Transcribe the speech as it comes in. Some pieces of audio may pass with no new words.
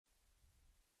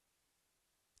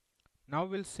Now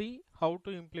we'll see how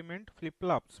to implement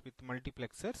flip-flops with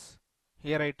multiplexers.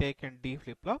 Here I take an D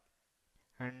flip-flop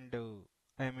and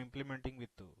I am implementing with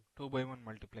 2 by 1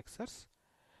 multiplexers.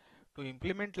 To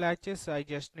implement latches I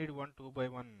just need one 2 by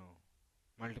 1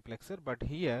 multiplexer, but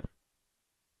here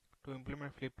to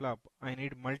implement flip-flop I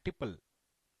need multiple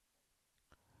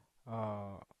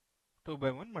 2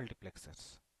 by 1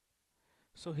 multiplexers.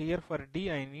 So here for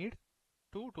D I need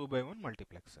two 2 by 1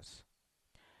 multiplexers.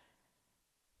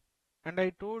 And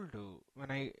I told when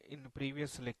I in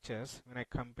previous lectures when I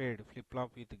compared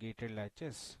flip-flop with gated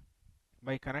latches,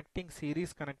 by connecting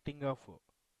series connecting of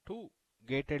two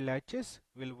gated latches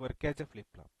will work as a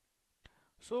flip-flop.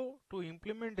 So to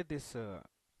implement this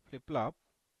flip-flop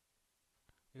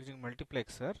using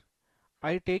multiplexer,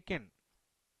 I taken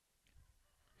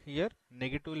here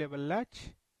negative level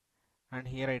latch and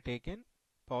here I taken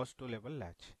positive level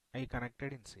latch. I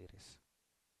connected in series.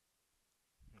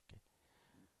 Okay.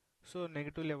 So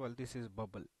negative level, this is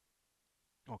bubble.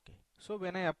 Okay. So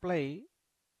when I apply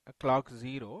a clock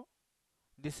 0,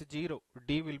 this 0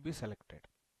 D will be selected.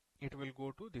 It will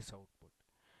go to this output.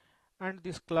 And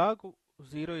this clock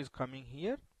 0 is coming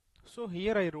here. So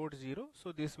here I wrote 0.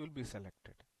 So this will be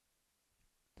selected.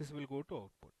 This will go to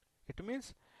output. It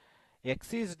means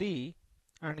X is D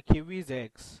and Q is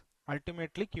X.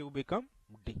 Ultimately Q become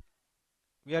D.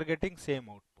 We are getting same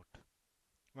output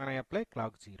when I apply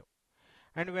clock 0.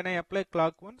 And when I apply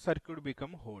clock 1, circuit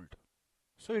become hold.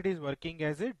 So it is working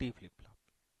as a D flip-flop.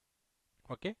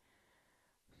 Okay.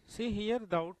 See here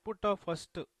the output of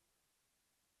first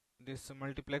this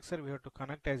multiplexer we have to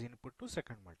connect as input to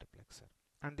second multiplexer.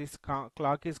 And this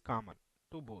clock is common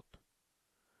to both.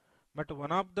 But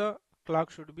one of the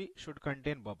clock should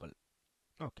contain bubble.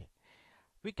 Okay.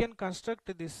 We can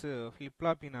construct this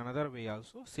flip-flop in another way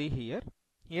also. See here.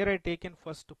 Here I taken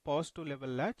first positive level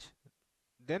latch,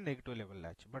 then negative level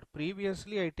latch. But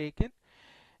previously I taken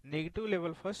negative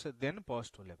level first, then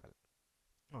positive level.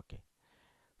 Okay.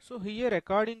 So here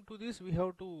according to this we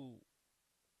have to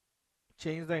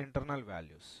change the internal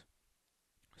values.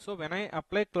 So when I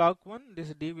apply clock 1,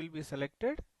 this D will be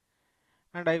selected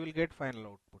and I will get final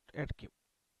output at Q.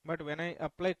 But when I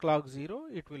apply clock 0,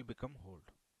 it will become hold.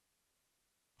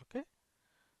 Okay.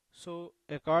 So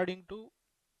according to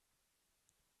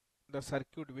the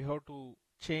circuit we have to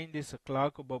change this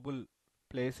clock bubble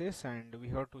places and we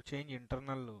have to change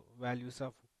internal values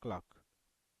of clock.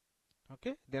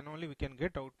 Okay, then only we can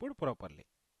get output properly.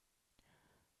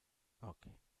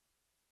 Okay.